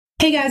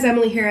Hey guys,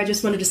 Emily here. I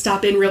just wanted to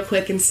stop in real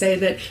quick and say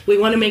that we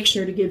want to make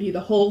sure to give you the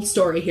whole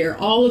story here,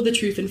 all of the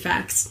truth and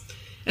facts.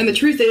 And the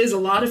truth is, a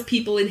lot of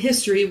people in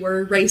history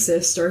were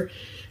racist, or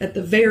at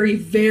the very,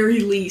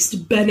 very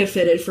least,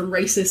 benefited from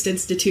racist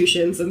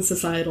institutions and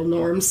societal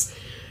norms.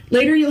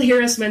 Later you'll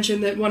hear us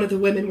mention that one of the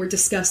women we're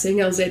discussing,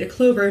 Elzada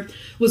Clover,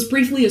 was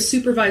briefly a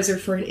supervisor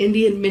for an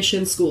Indian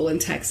mission school in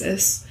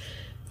Texas.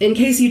 In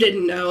case you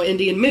didn't know,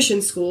 Indian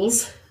mission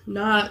schools,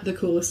 not the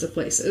coolest of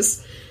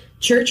places.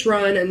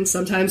 Church-run and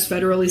sometimes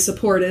federally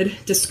supported,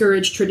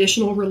 discourage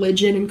traditional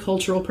religion and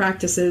cultural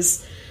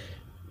practices.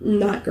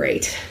 Not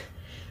great.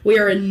 We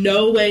are in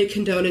no way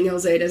condoning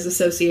Elzada's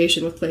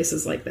association with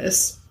places like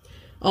this.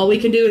 All we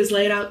can do is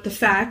lay out the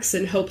facts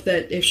and hope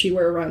that if she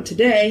were around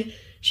today,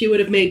 she would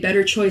have made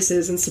better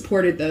choices and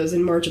supported those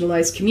in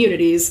marginalized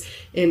communities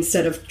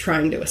instead of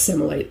trying to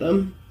assimilate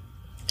them.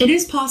 It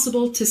is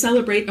possible to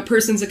celebrate a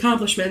person's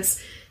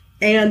accomplishments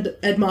and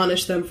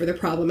admonish them for their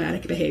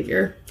problematic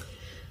behavior.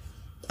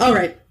 All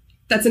right,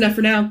 that's enough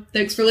for now.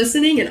 Thanks for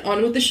listening, and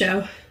on with the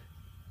show.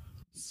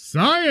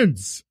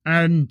 Science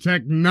and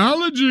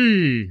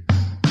technology.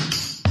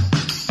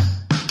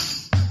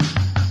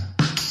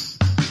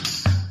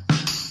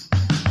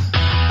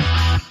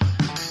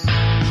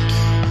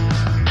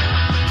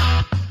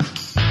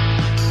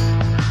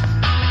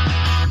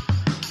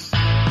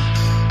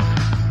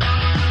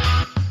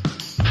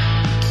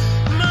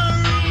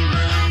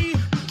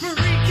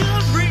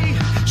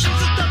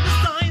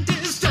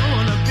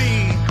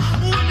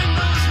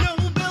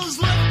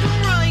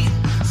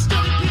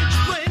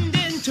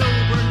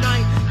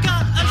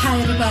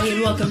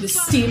 Welcome to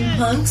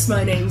Steampunks.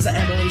 My name's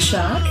Emily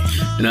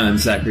Schock. And I'm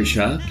Zachary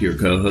Schock, your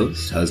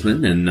co-host,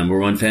 husband, and number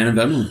one fan of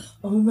Emily.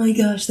 Oh my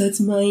gosh,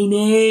 that's my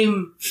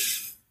name.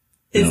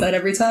 Is that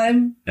every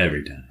time?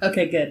 Every time.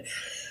 Okay, good.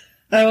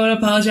 I want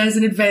to apologize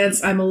in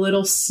advance. I'm a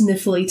little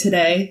sniffly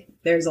today.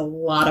 There's a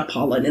lot of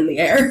pollen in the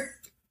air.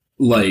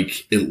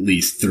 Like, at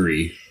least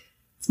 3.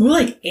 It's more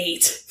like 8.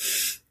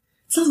 It's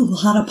a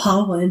lot of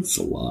pollen. It's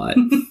a lot.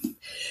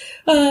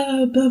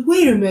 But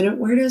wait a minute,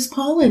 where does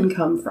pollen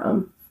come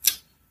from?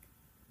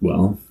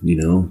 Well,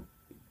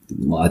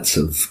 lots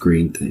of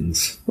green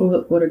things.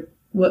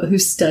 Who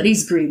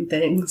studies green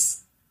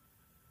things?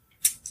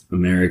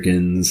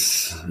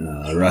 Americans,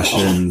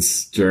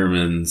 Russians,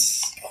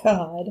 Germans.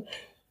 God.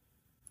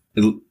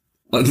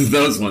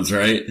 Those ones,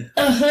 right?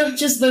 Uh-huh,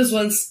 just those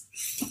ones.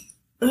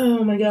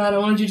 Oh my god, I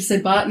wanted you to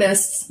say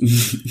botanists.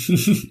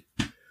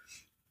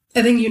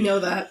 I think you know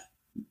that.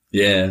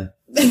 Yeah.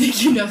 I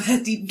think you know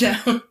that deep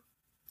down.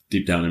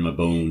 Deep down in my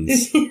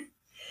bones.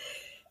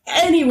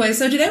 Anyway,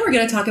 so today we're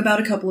going to talk about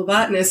a couple of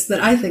botanists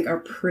that I think are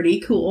pretty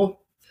cool.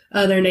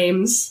 Their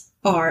names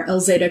are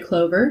Elzada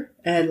Clover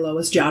and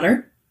Lois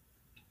Jotter.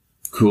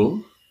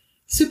 Cool.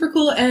 Super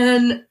cool,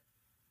 and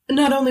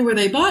not only were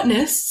they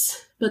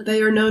botanists, but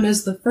they are known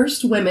as the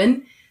first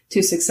women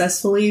to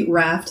successfully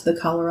raft the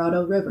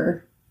Colorado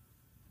River.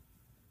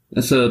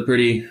 That's a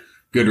pretty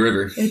good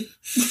river.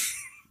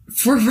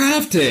 For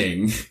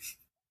rafting!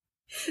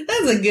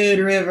 That's a good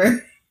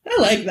river.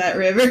 I like that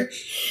river.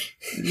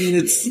 I mean,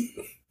 it's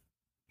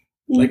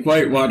like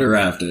whitewater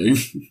rafting.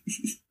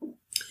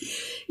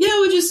 Yeah,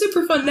 which is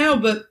super fun now,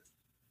 but,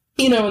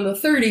 in the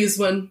 30s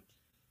when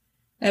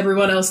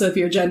everyone else of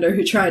your gender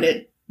who tried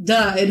it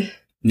died.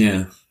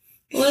 Yeah.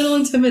 A little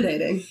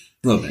intimidating.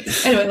 A little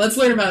bit. Anyway, let's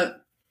learn about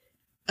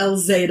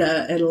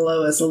Elzada and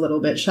Lois a little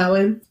bit, shall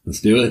we?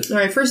 Let's do it. All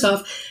right, first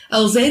off,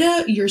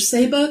 Elzada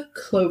Yurseba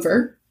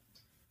Clover.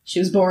 She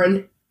was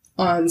born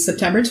on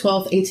September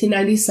 12th,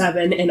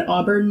 1897 in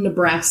Auburn,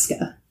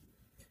 Nebraska.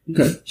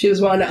 Okay. She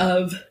was one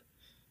of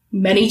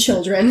many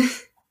children,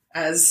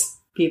 as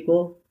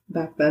people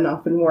back then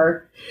often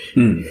were.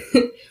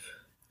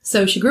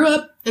 So she grew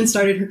up and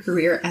started her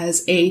career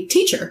as a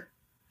teacher.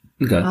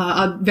 Okay.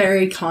 A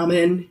very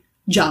common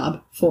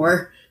job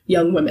for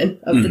young women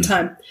of the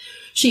time.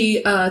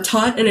 She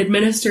taught and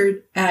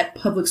administered at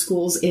public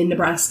schools in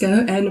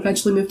Nebraska and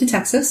eventually moved to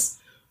Texas.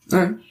 All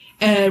right.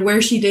 And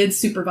where she did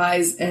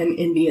supervise an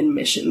Indian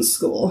mission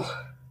school.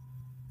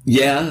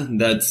 Yeah,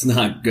 that's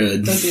not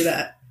good. Don't do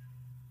that.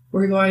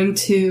 We're going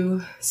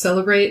to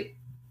celebrate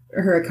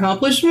her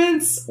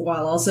accomplishments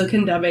while also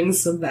condemning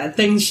some bad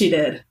things she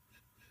did.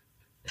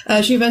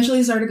 She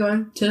eventually started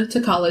going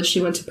to college.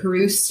 She went to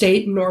Peru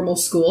State Normal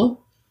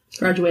School,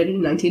 graduated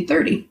in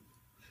 1930.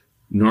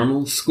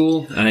 Normal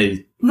school?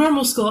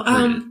 Normal school.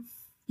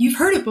 You've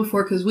heard it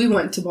before because we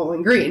went to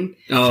Bowling Green.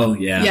 Oh,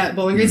 yeah. Yeah,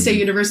 Bowling Green State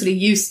University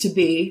used to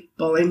be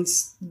Bowling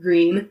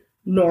Green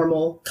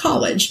Normal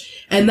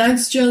College. And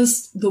that's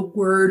just the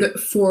word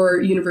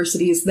for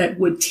universities that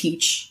would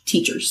teach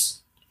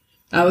teachers.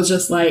 That was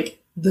just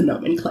like the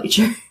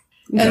nomenclature. Okay.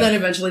 And then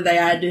eventually they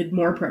added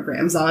more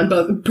programs on.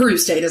 But Peru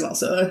State is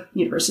also a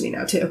university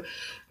now, too.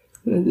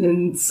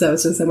 And so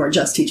since they weren't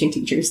just teaching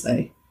teachers,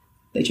 they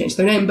changed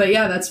their name. But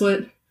yeah, that's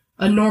what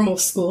a normal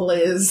school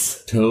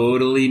is.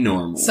 Totally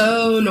normal.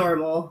 So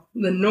normal.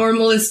 The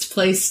normalest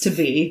place to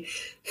be.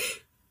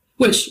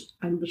 Which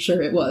I'm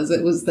sure it was.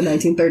 It was the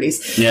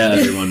 1930s. Yeah,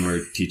 everyone were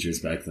teachers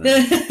back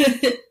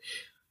then.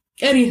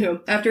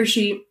 Anywho, after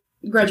she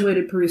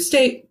graduated Peru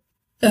State,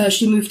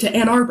 she moved to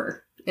Ann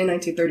Arbor in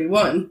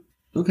 1931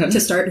 to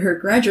start her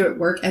graduate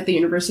work at the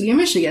University of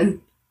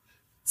Michigan.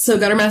 So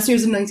got her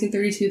master's in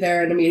 1932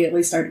 there and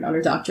immediately started on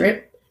her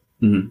doctorate.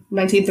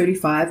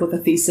 1935 with a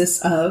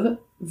thesis of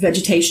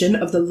vegetation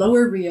of the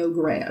lower Rio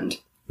Grande.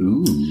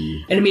 Ooh.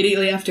 And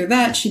immediately after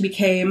that, she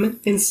became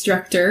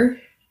instructor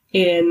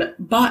in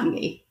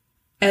botany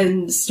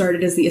and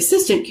started as the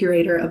assistant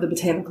curator of the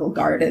botanical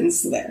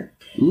gardens there.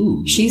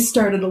 Ooh. She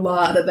started a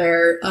lot of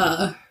their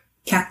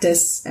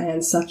cactus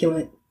and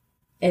succulent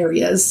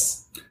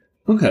areas.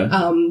 Okay.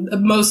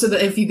 Most of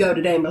the, if you go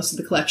today, most of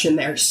the collection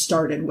there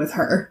started with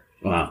her.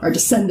 Wow. Our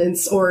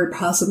descendants, or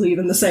possibly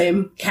even the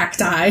same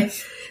cacti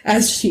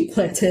as she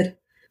planted.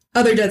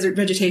 Other desert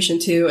vegetation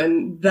too,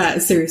 and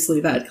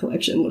that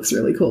collection looks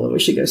really cool, and we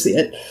should go see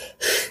it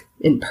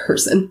in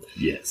person.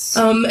 Yes.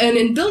 And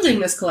in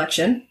building this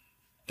collection,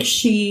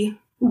 she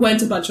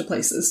went a bunch of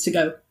places to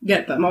go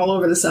get them, all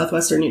over the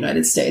southwestern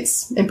United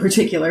States, in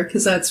particular,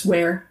 because that's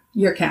where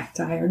your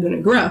cacti are going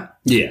to grow.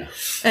 Yeah.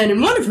 And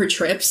in one of her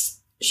trips,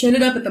 she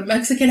ended up at the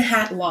Mexican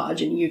Hat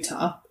Lodge in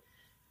Utah.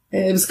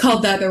 It was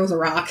called that. There was a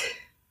rock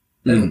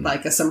that looked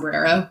like a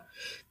sombrero.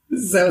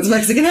 So it's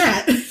Mexican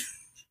Hat.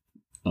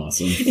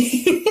 Awesome.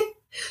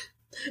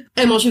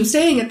 And while she was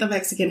staying at the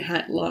Mexican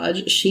Hat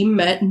Lodge, she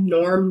met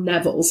Norm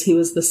Nevels. He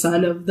was the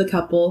son of the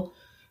couple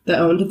that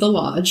owned the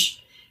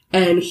lodge.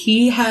 And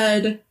he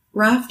had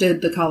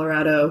rafted the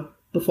Colorado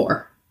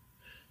before.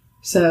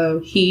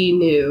 So he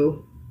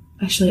knew...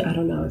 Actually, I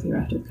don't know if he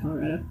rafted the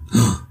Colorado.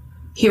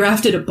 He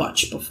rafted a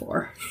bunch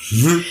before.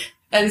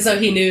 And so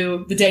he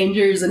knew the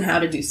dangers and how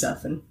to do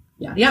stuff and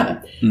yada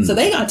yada. So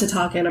they got to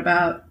talking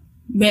about,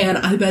 man,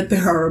 I bet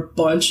there are a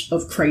bunch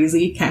of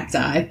crazy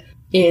cacti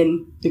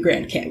in the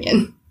Grand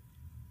Canyon.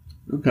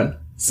 Okay.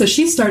 So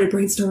she started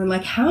brainstorming,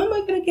 like, how am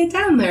I going to get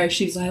down there?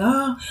 She's like,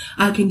 oh,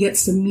 I can get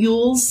some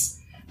mules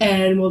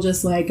and we'll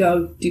just like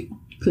go do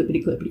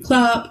clippity clippity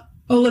clop.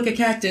 Oh, look, a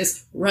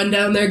cactus. Run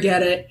down there,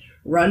 get it.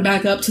 Run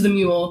back up to the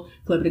mule,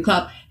 clippity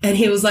clop. And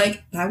he was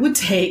like, that would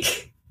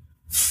take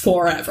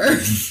forever.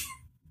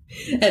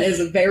 And it's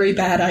a very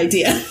bad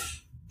idea.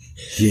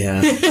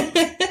 Yeah.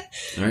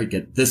 All right,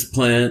 get this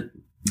plant,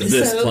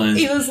 this plant.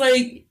 He was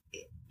like,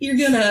 you're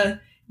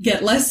gonna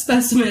get less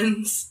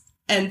specimens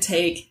and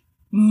take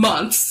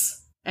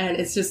months, and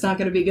it's just not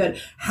gonna be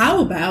good.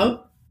 How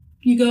about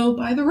you go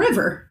by the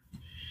river?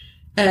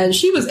 And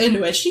she was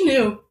into it. She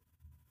knew.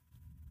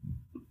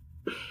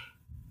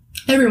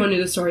 Everyone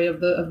knew the story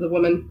of the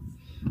woman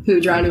who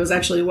drowned. It was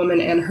actually a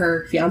woman and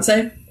her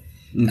fiance,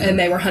 and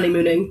they were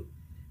honeymooning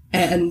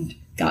and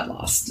got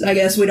lost. I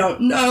guess we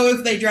don't know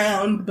if they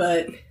drowned,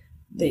 but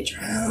they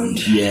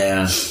drowned.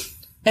 Yeah.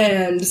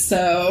 And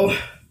so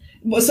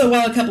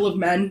while a couple of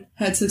men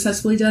had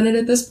successfully done it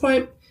at this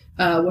point,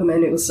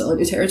 women, it was still a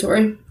new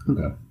territory.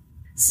 Okay.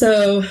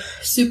 So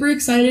super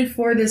excited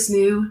for this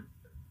new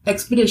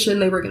expedition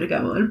they were going to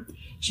go on.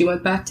 She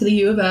went back to the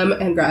U of M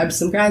and grabbed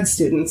some grad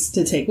students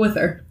to take with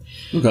her.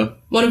 Okay.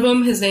 One of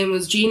them, his name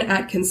was Gene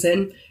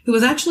Atkinson, who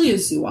was actually a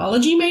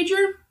zoology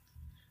major,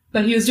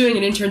 but he was doing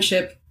an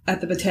internship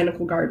at the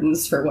botanical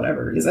gardens for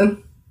whatever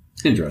reason.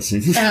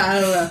 Interesting. I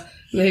don't know.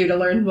 Maybe to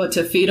learn what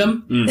to feed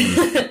them.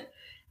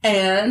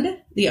 And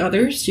the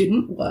other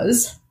student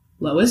was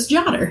Lois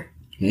Jotter.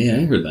 Yeah,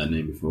 I heard that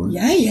name before.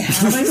 Yeah.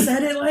 I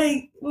said it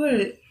like,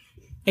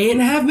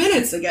 8.5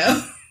 minutes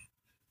ago.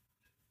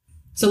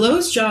 So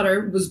Lois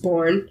Jotter was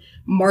born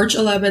March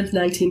 11th,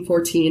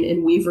 1914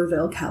 in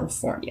Weaverville,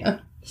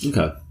 California.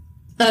 Okay.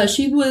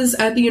 She was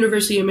at the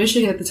University of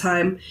Michigan at the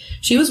time.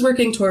 She was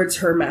working towards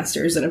her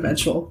master's and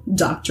eventual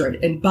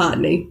doctorate in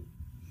botany.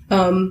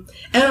 And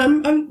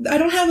I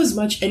don't have as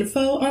much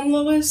info on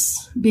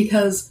Lois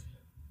because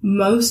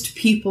most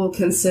people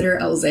consider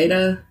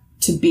Elzada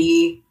to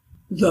be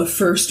the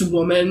first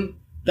woman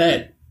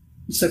that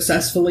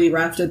successfully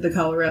rafted the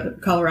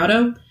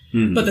Colorado.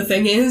 But the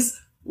thing is,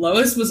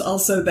 Lois was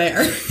also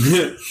there.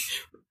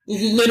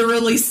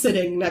 Literally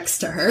sitting next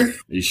to her. Are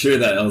you sure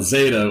that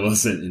Elzada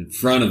wasn't in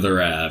front of the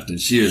raft and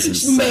she was in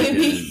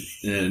second?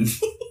 And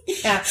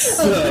yeah.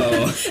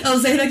 So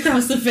Elzada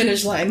crossed the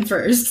finish line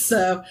first,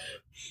 so...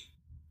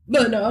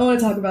 But no, I want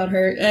to talk about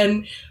her.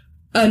 And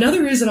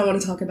another reason I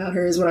want to talk about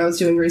her is when I was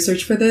doing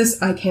research for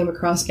this, I came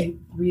across a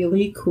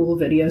really cool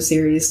video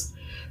series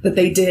that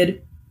they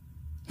did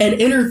an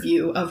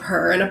interview of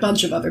her and a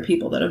bunch of other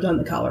people that have done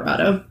the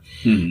Colorado.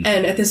 And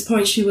at this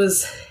point, she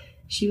was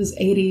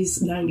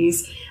 80s,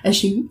 90s, and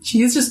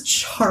she is just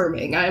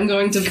charming. I'm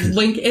going to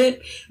link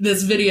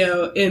this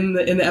video in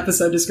the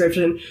episode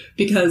description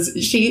because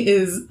she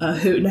is a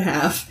hoot and a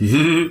half.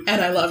 And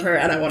I love her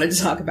and I wanted to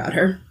talk about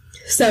her.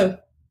 So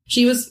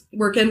she was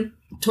working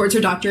towards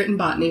her doctorate in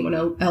botany when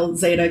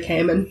Elzada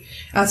came and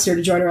asked her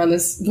to join her on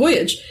this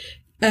voyage.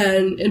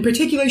 And in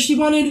particular, she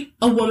wanted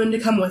a woman to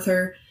come with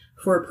her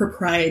for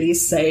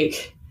propriety's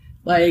sake.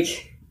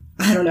 Like,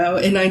 I don't know,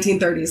 in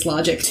 1930s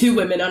logic, 2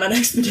 women on an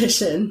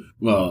expedition.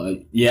 Well,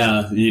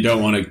 yeah, you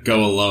don't want to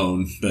go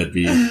alone. That'd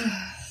be...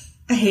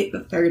 I hate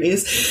the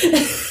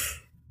 30s.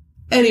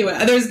 Anyway,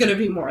 there's going to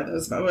be more of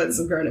those moments,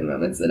 of groaning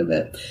moments in a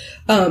bit.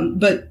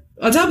 But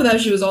on top of that,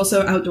 she was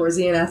also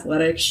outdoorsy and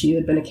athletic. She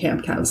had been a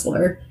camp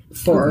counselor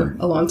for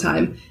a long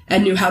time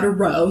and knew how to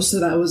row, so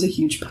that was a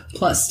huge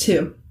plus,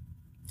 too.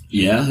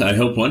 Yeah, I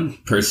hope one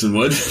person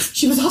would.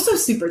 She was also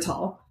super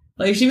tall.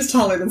 Like, she was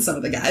taller than some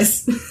of the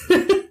guys.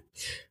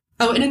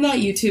 Oh, and in that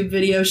YouTube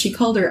video, she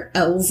called her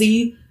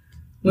Elsie,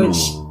 which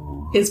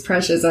is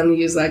precious. I'm going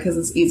to use that because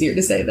it's easier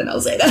to say than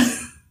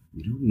Elzada.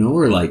 You don't know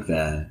her like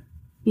that.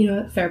 You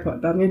know what? Fair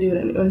point, but I'm going to do it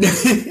anyway.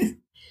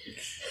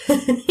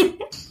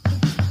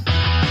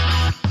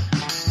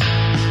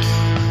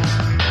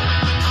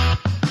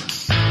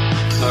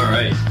 All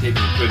right, take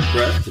a quick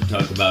breath to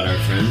talk about our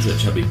friends at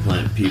Chubby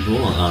Plant People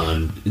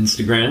on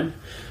Instagram.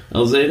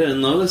 Elzada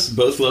and Lois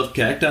both love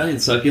cacti and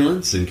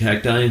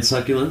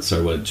succulents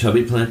are what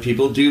Chubby Plant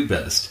People do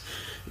best.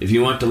 If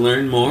you want to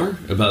learn more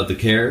about the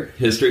care,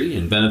 history,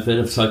 and benefit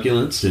of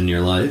succulents in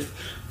your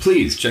life,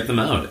 please check them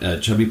out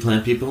at Chubby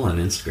Plant People on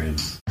Instagram.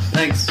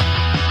 Thanks.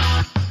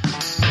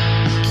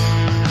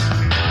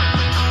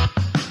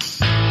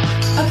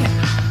 Okay,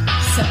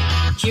 so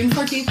June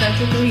 14th,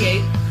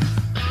 1938,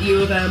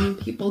 U of M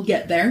people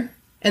get there,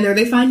 and there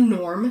they find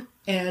Norm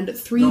and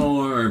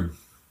Norm.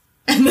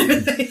 And there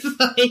they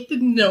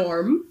find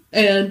Norm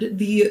and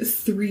the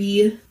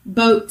 3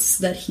 boats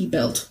that he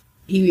built.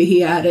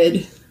 He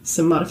added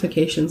some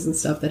modifications and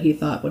stuff that he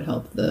thought would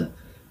help the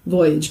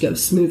voyage go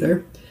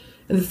smoother.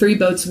 And the 3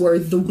 boats were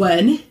the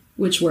Wen,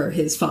 which were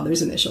his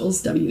father's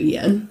initials,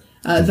 W-E-N.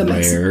 The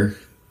Where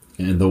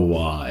and the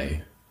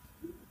Y.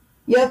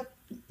 Yep,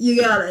 you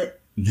got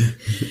it.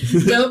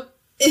 Nope.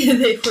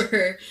 They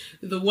were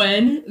the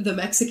Wen, the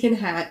Mexican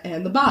Hat,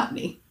 and the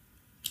Botany.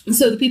 And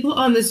so the people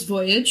on this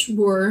voyage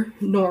were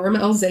Norm,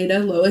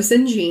 Elzada, Lois,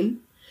 and Jean.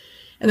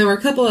 And there were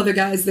a couple other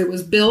guys. There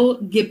was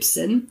Bill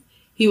Gibson.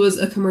 He was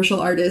a commercial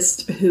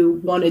artist who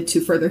wanted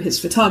to further his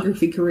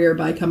photography career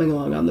by coming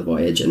along on the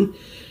voyage and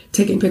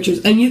taking pictures.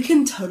 And you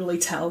can totally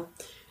tell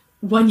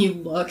when you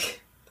look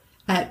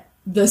at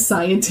the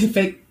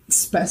scientific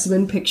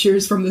specimen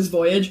pictures from this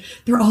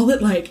voyage, they're all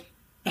at, like,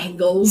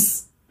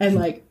 angles and,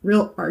 like,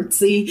 real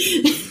artsy.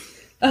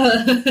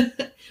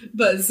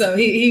 But so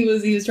he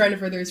was trying to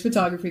further his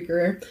photography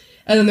career.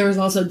 And then there was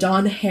also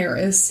Don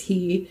Harris.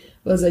 He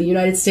was a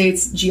United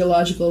States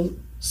Geological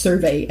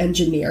Survey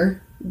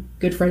engineer,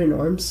 good friend of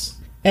Norm's.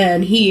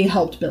 And he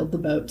helped build the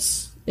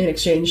boats in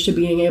exchange to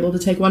being able to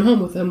take one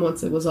home with him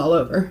once it was all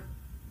over.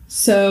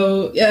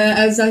 So,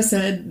 as I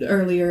said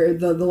earlier,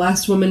 the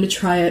last woman to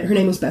try it, her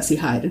name was Bessie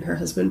Hyde, and her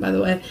husband, by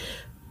the way.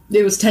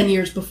 It was 10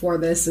 years before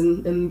this,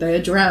 and they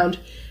had drowned.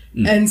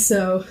 And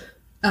so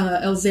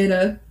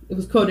Elzada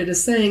was quoted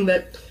as saying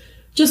that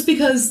just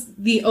because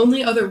the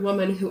only other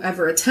woman who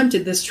ever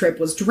attempted this trip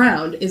was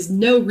drowned is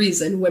no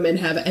reason women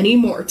have any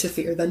more to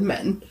fear than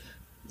men.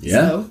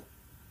 Yeah. So,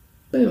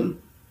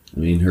 boom. I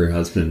mean, her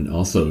husband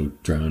also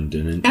drowned,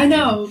 didn't he? I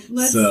know.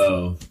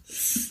 So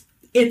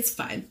it's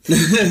fine.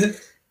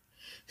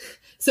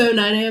 So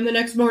 9 a.m. the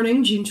next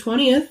morning, June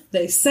 20th,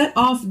 they set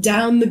off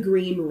down the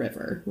Green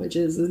River, which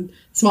is a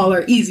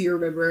smaller, easier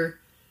river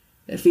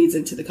that feeds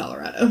into the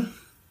Colorado.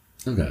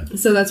 Okay.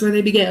 So that's where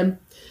they began.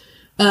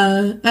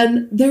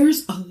 And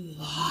there's a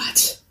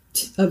lot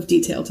of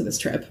detail to this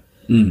trip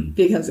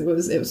because it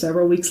was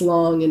several weeks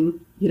long,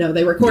 and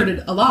they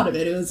recorded a lot of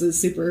it. It was a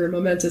super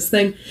momentous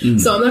thing.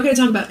 So I'm not going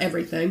to talk about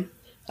everything.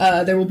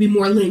 There will be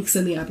more links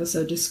in the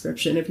episode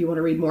description if you want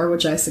to read more,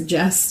 which I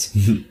suggest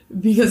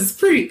because it's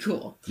pretty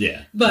cool.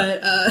 Yeah.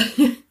 But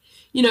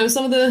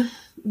some of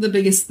the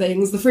biggest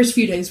things. The first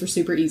few days were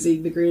super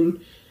easy. The Green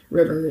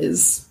River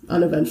is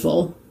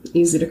uneventful,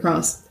 easy to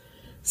cross.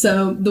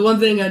 So the one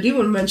thing I do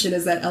want to mention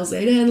is that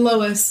Elzada and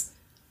Lois,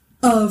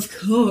 of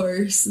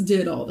course,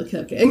 did all the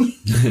cooking.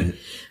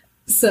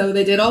 So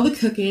they did all the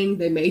cooking.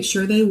 They made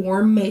sure they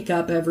wore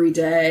makeup every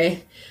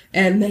day,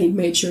 and they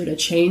made sure to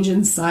change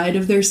inside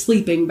of their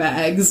sleeping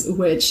bags,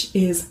 which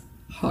is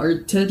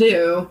hard to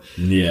do.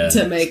 Yeah.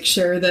 To make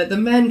sure that the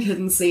men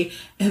couldn't see.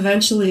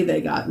 Eventually, they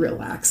got real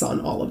lax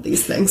on all of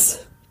these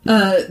things.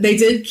 They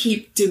did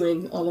keep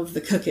doing all of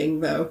the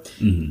cooking, though,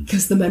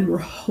 because the men were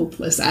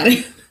hopeless at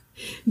it.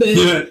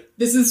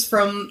 This is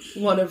from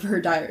one of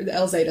her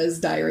Elzada's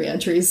diary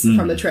entries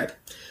from the trip.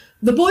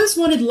 The boys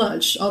wanted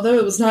lunch, although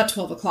it was not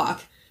 12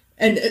 o'clock.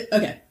 And,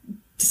 to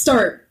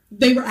start,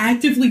 they were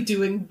actively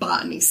doing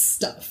botany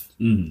stuff,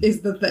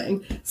 is the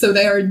thing. So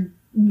they are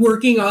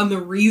working on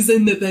the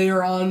reason that they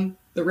are on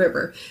the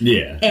river.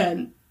 Yeah.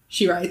 And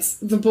she writes,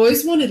 the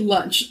boys wanted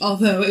lunch,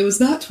 although it was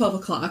not 12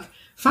 o'clock.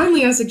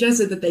 Finally, I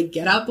suggested that they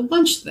get out the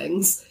lunch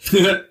things.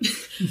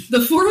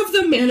 The 4 of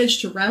them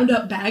managed to round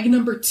up bag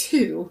number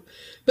 2,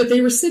 but they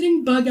were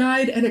sitting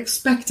bug-eyed and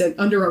expectant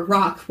under a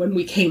rock when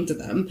we came to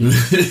them.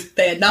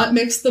 They had not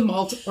mixed the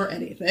malt or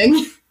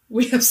anything.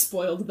 We have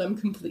spoiled them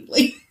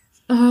completely.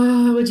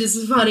 Which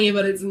is funny,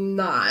 but it's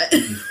not.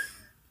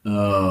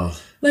 Oh.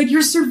 Like,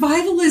 you're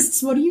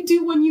survivalists. What do you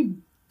do when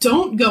you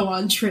don't go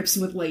on trips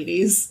with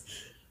ladies?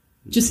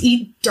 Just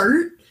eat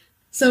dirt?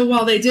 So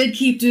while they did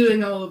keep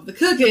doing all of the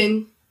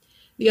cooking,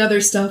 The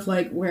other stuff,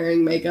 like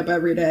wearing makeup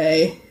every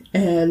day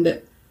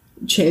and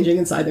changing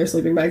inside their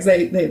sleeping bags,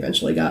 they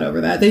eventually got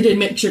over that. They did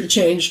make sure to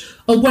change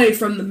away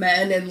from the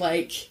men, and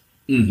like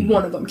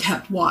one of them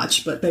kept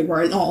watch, but they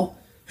weren't all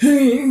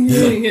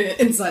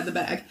inside the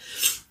bag.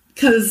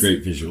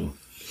 Great visual.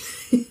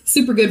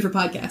 Super good for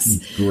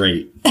podcasts.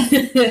 Great.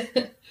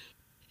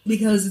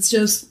 Because it's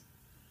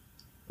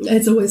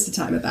a waste of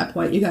time at that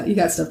point. You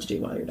got stuff to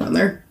do while you're down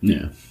there.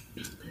 Yeah.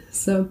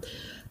 So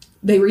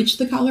they reached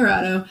the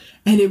Colorado,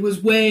 and it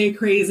was way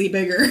crazy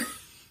bigger.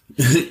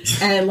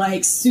 And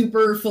like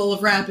super full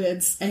of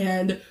rapids,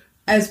 and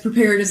as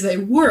prepared as they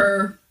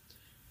were,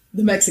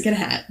 the Mexican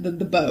hat, the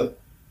boat,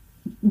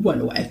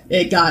 went away.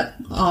 It got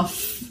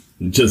off.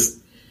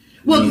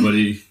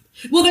 Nobody.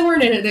 Well, they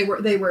weren't in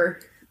it. They were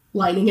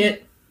lining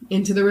it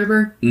into the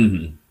river,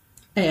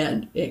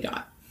 and it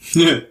got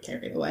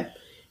carried away.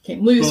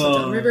 Came loose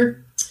down the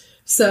river.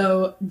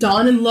 So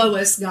Dawn and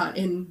Lois got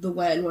in the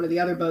Wen, one of the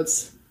other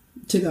boats,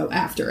 to go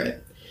after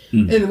it.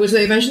 In which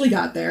they eventually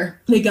got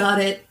there. They got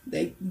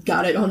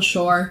it on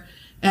shore,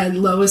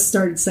 and Lois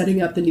started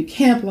setting up the new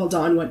camp while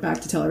Dawn went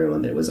back to tell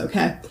everyone that it was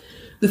okay.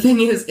 The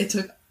thing is, it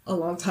took a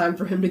long time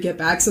for him to get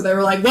back, so they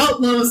were like, well,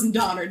 Lois and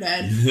Dawn are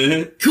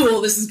dead. Cool,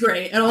 this is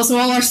great. And also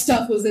all our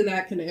stuff was in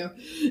that canoe.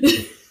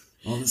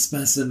 All the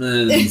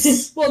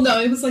specimens. Well,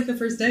 no, it was like the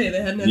first day.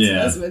 They hadn't had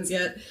specimens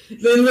yet.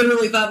 They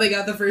literally thought they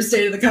got the first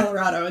day to the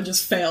Colorado and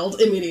just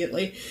failed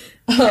immediately.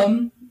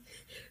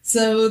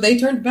 So they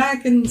turned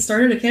back and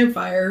started a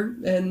campfire,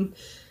 and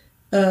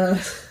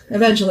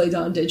eventually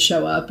Dawn did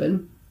show up,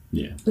 and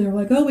they were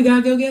like, oh, we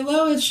gotta go get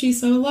Lois,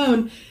 she's so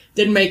alone.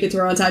 Didn't make it to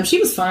her on time. She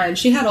was fine.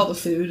 She had all the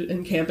food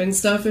and camping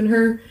stuff in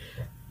her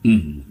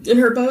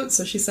boat,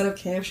 so she set up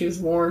camp. She was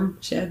warm.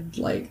 She had,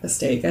 like, a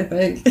steak, I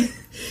think.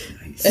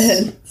 Nice.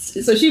 And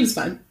so she was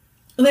fine.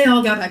 They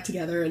all got back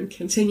together and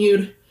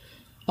continued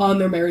on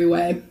their merry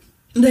way.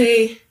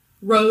 They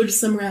rode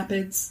some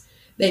rapids.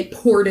 They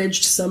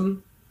portaged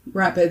some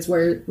rapids,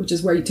 which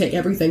is where you take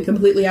everything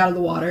completely out of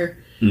the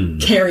water,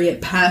 carry it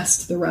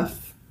past the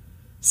rough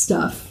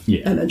stuff,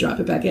 and then drop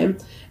it back in.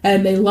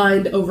 And they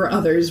lined over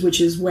others, which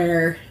is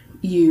where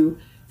you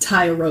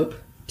tie a rope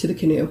to the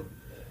canoe,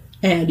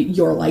 and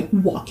you're, like,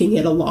 walking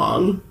it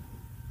along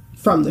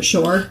from the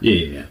shore.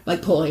 Yeah.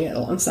 Like, pulling it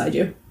alongside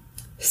you.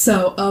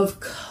 So,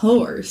 of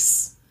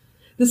course,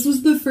 this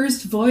was the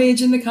first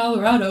voyage in the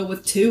Colorado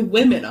with 2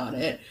 women on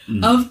it.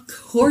 Of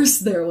course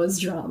there was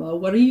drama.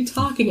 What are you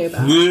talking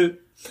about?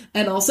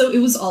 And also, it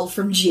was all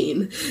from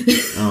Gene.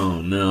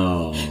 Oh,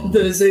 no.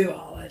 The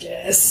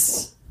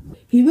zoologist.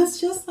 He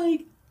was just,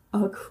 like,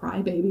 a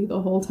crybaby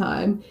the whole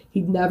time. He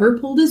never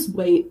pulled his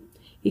weight.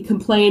 He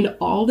complained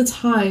all the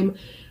time.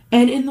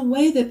 And in the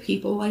way that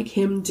people like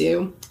him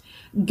do,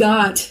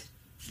 got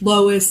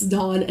Lois,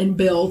 Dawn, and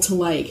Bill to,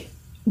 like,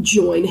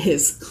 join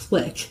his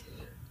clique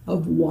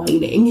of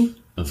whining.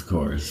 Of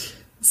course.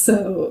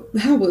 So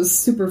that was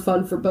super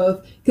fun for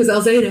both, because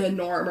Elzada and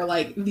Norm are,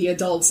 like, the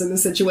adults in the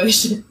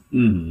situation.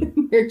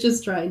 They're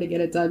just trying to get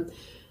it done.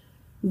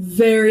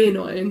 Very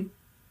annoying.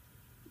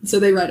 So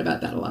they write about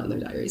that a lot in their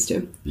diaries,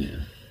 too. Yeah.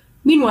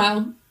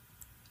 Meanwhile,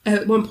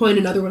 at one point,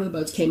 another one of the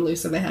boats came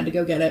loose, and they had to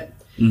go get it.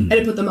 And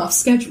it put them off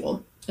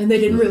schedule. And they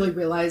didn't really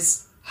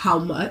realize how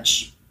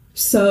much.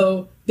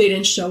 So they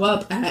didn't show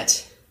up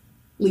at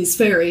Lee's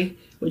Ferry,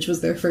 which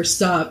was their first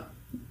stop,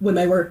 when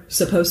they were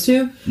supposed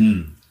to.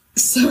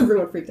 So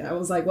everyone freaked out. I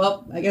was like,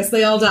 well, I guess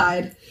they all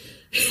died.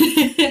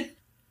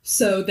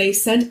 So they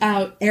sent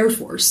out Air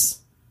Force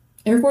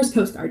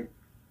Coast Guard.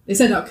 They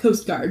sent out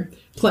Coast Guard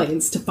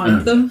planes to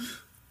find them.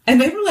 And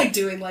they were, like,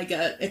 doing, like,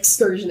 an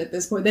excursion at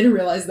this point. They didn't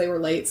realize they were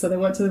late, so they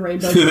went to the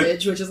Rainbow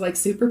Bridge, which is, like,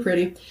 super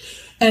pretty.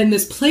 And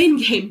this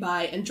plane came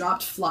by and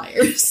dropped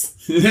flyers.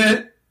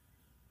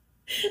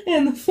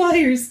 And the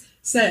flyers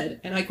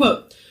said, and I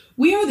quote,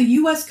 "We are the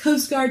U.S.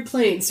 Coast Guard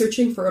plane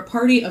searching for a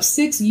party of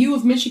 6 U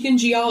of Michigan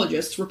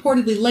geologists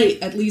reportedly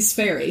late at Lee's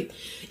Ferry.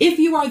 If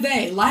you are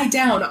they, lie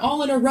down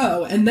all in a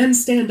row and then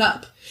stand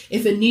up.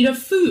 If in need of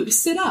food,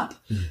 sit up.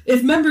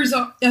 If members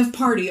of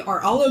party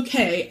are all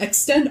okay,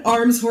 extend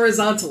arms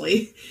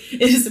horizontally.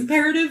 It is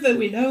imperative that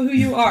we know who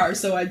you are,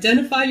 so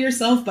identify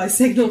yourself by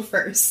signal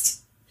first."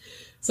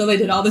 So they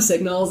did all the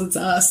signals. It's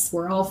us.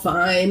 We're all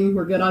fine.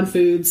 We're good on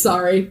food.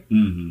 Sorry.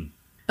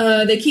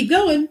 They keep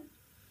going.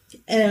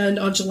 And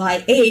on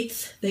July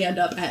 8th, they end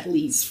up at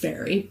Lee's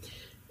Ferry.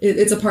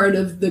 It's a part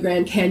of the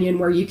Grand Canyon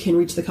where you can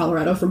reach the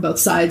Colorado from both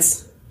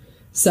sides.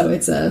 So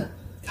it's a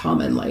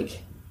common,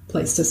 like,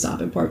 place to stop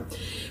and port.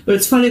 But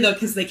it's funny, though,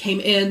 because they came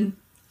in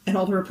and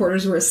all the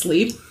reporters were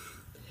asleep.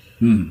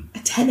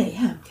 At 10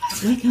 a.m.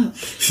 Guys, wake up.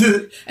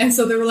 And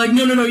so they were like,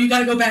 no, you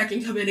gotta go back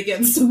and come in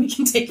again so we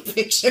can take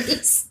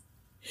pictures.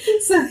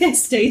 So they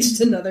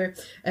staged another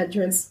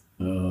entrance.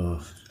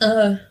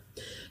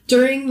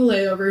 During the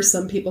layover,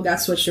 some people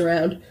got switched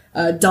around.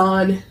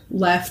 Don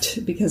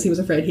left because he was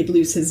afraid he'd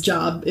lose his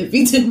job if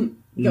he didn't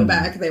go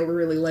back. They were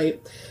really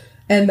late.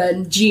 And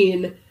then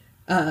Gene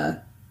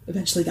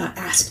eventually got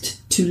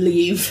asked to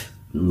leave.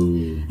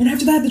 And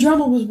after that, the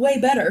drama was way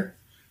better.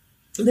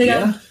 They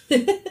got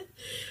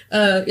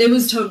It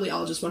was totally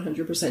all just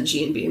 100%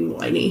 Gene being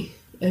whiny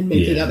and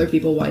making other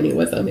people whiny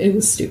with him. It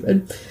was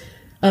stupid.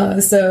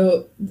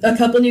 So a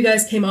couple new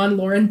guys came on,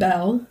 Lauren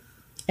Bell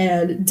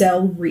and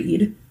Del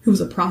Reed, who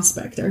was a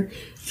prospector.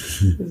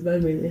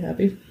 That made me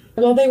happy.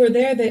 While they were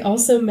there, they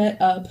also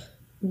met up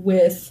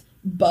with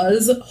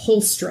Buzz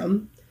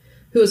Holstrom,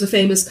 who was a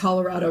famous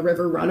Colorado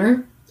River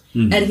runner.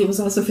 Mm-hmm. And he was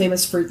also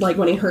famous for, like,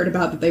 when he heard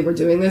about that they were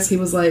doing this, he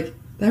was like,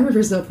 that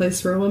river's no place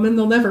for a woman.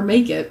 They'll never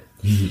make it.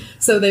 Mm-hmm.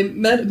 So they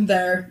met him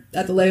there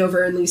at the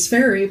layover in Lee's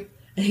Ferry.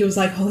 And he was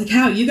like, holy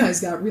cow, you guys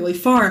got really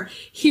far.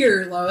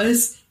 Here,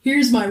 Lois,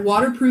 here's my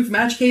waterproof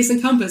match case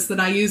and compass that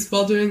I used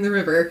while doing the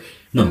river.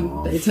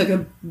 And they took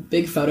a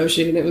big photo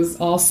shoot, and it was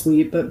all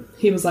sweet. But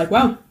he was like,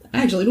 wow,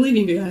 I actually believe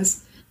in you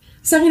guys.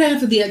 Second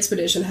half of the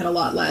expedition had a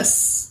lot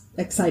less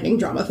exciting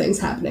drama things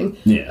happening.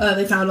 Yeah.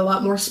 They found a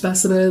lot more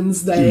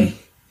specimens. They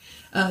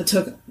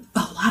took a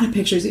lot of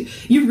pictures.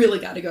 You really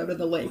got to go to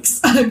the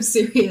links. I'm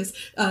serious.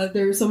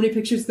 There are so many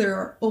pictures. There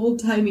are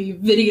old-timey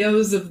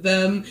videos of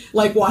them,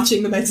 like,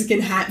 watching the Mexican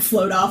hat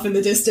float off in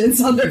the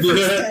distance on their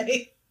first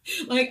day.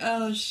 Like,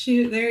 oh,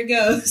 shoot, there it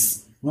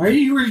goes. Why are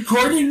you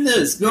recording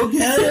this? Go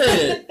get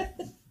it!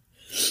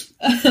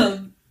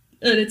 And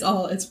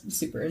it's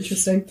super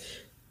interesting.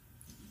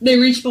 They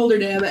reached Boulder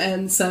Dam,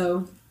 and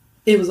so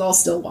it was all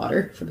still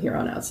water from here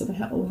on out, so they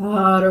had a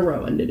lot of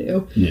rowing to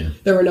do. Yeah.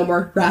 There were no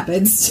more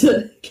rapids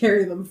to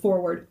carry them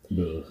forward.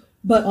 Ugh.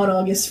 But on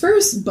August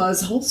 1st,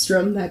 Buzz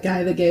Holstrom, that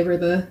guy that gave her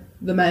the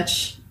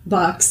match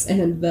box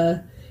and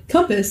the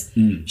compass,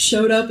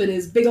 showed up in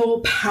his big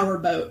old power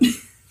boat.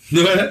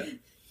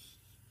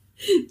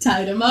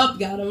 Tied him up,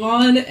 got him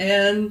on,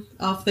 and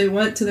off they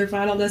went to their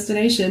final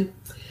destination.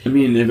 I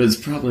mean, it was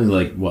probably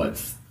like,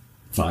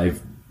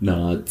 5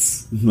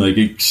 knots? Like,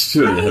 it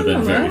should have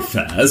been very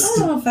fast. I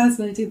don't know how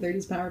fast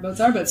 1930s powerboats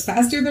are, but it's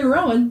faster than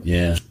rowing.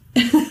 Yeah.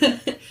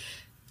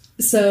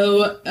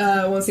 So,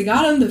 once he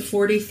got him, the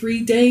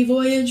 43-day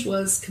voyage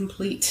was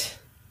complete.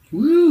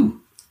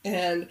 Woo!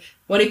 And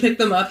when he picked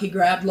them up, he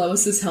grabbed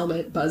Lois's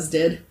helmet, Buzz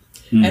did,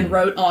 and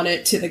wrote on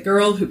it, "To the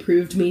girl who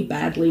proved me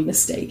badly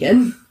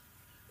mistaken."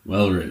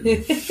 Well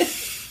written.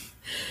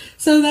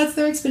 So that's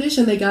their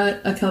expedition. They got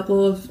a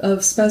couple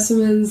of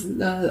specimens.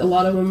 A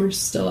lot of them are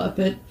still up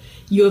at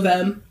U of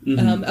M.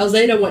 Mm-hmm.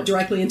 Alzada went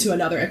directly into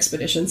another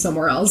expedition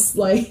somewhere else.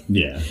 Like,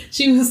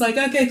 she was like,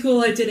 okay,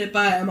 cool, I did it,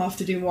 bye, I'm off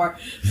to do more.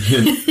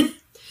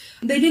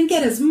 They didn't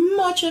get as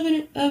much of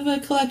a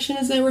collection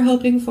as they were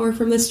hoping for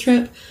from this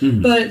trip,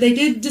 but they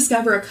did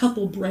discover a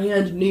couple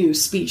brand new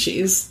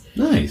species.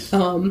 Nice.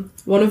 One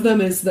of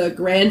them is the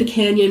Grand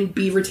Canyon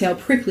beaver-tail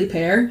prickly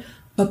pear,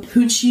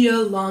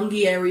 Opuntia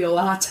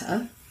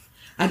longiareolata.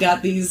 I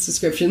got these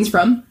descriptions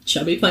from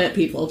Chubby Plant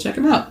People. Check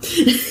them out.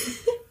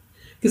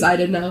 Because I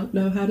didn't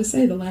know how to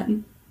say the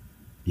Latin.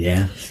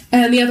 Yeah.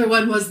 And the other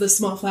one was the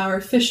small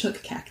flower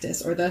fishhook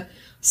cactus, or the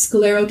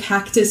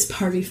Sclerocactus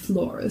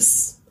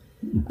parviflorus.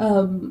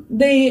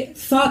 They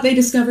thought they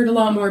discovered a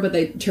lot more, but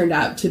they turned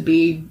out to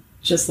be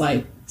just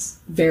like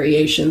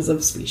variations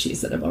of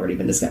species that have already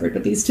been discovered.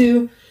 But these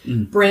two,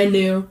 brand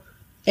new.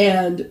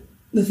 And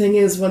the thing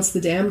is, once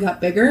the dam got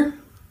bigger,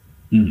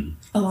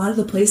 a lot of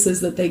the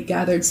places that they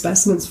gathered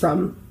specimens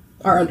from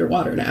are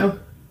underwater now.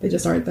 They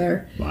just aren't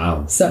there.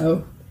 Wow.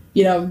 So,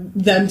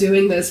 them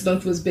doing this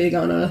both was big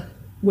on a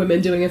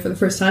women doing it for the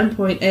first time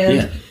point,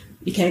 and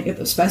you can't get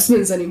those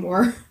specimens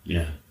anymore.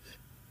 Yeah.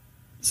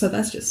 So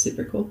that's just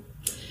super cool.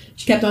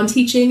 She kept on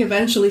teaching,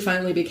 eventually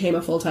finally became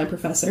a full-time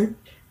professor,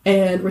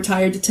 and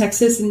retired to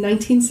Texas in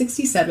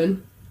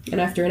 1967. And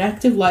after an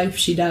active life,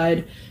 she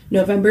died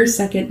November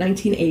 2nd,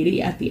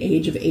 1980, at the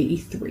age of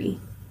 83.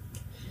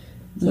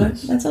 So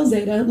that's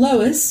Alzada.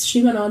 Lois,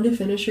 she went on to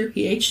finish her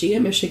PhD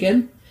at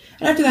Michigan.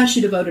 And after that,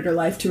 she devoted her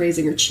life to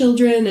raising her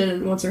children,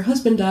 and once her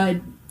husband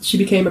died, she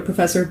became a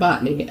professor of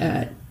botany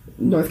at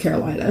North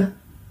Carolina.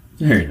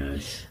 Very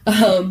nice.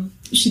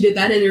 She did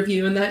that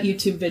interview in that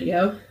YouTube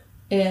video,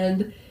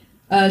 and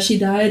she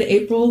died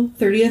April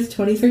 30th,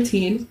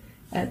 2013,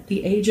 at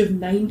the age of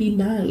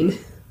 99.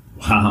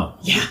 Wow.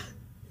 Yeah.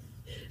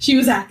 She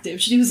was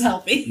active. She was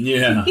healthy.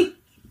 Yeah.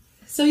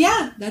 So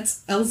yeah,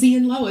 that's Elsie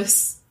and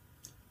Lois.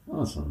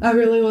 Awesome. I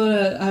really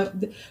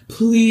want to...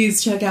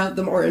 please check out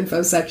the more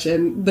info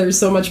section. There's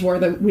so much more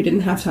that we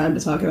didn't have time to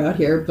talk about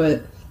here,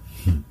 but...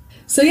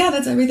 So yeah,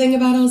 that's everything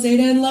about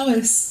Alzada and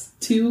Lois.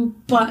 Two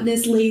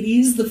botanist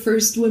ladies, the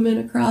first women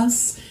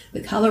across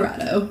the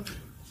Colorado.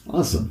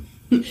 Awesome.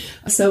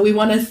 So we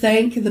want to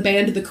thank the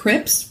band The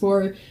Crips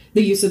for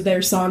the use of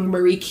their song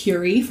Marie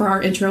Curie for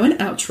our intro and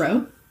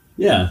outro.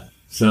 Yeah,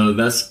 so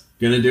that's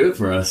going to do it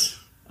for us.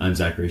 I'm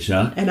Zachary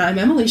Schock. And I'm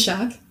Emily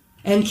Schock.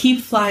 And keep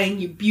flying,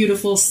 you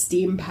beautiful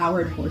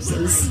steam-powered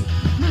horses.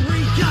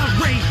 Marie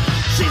Curie.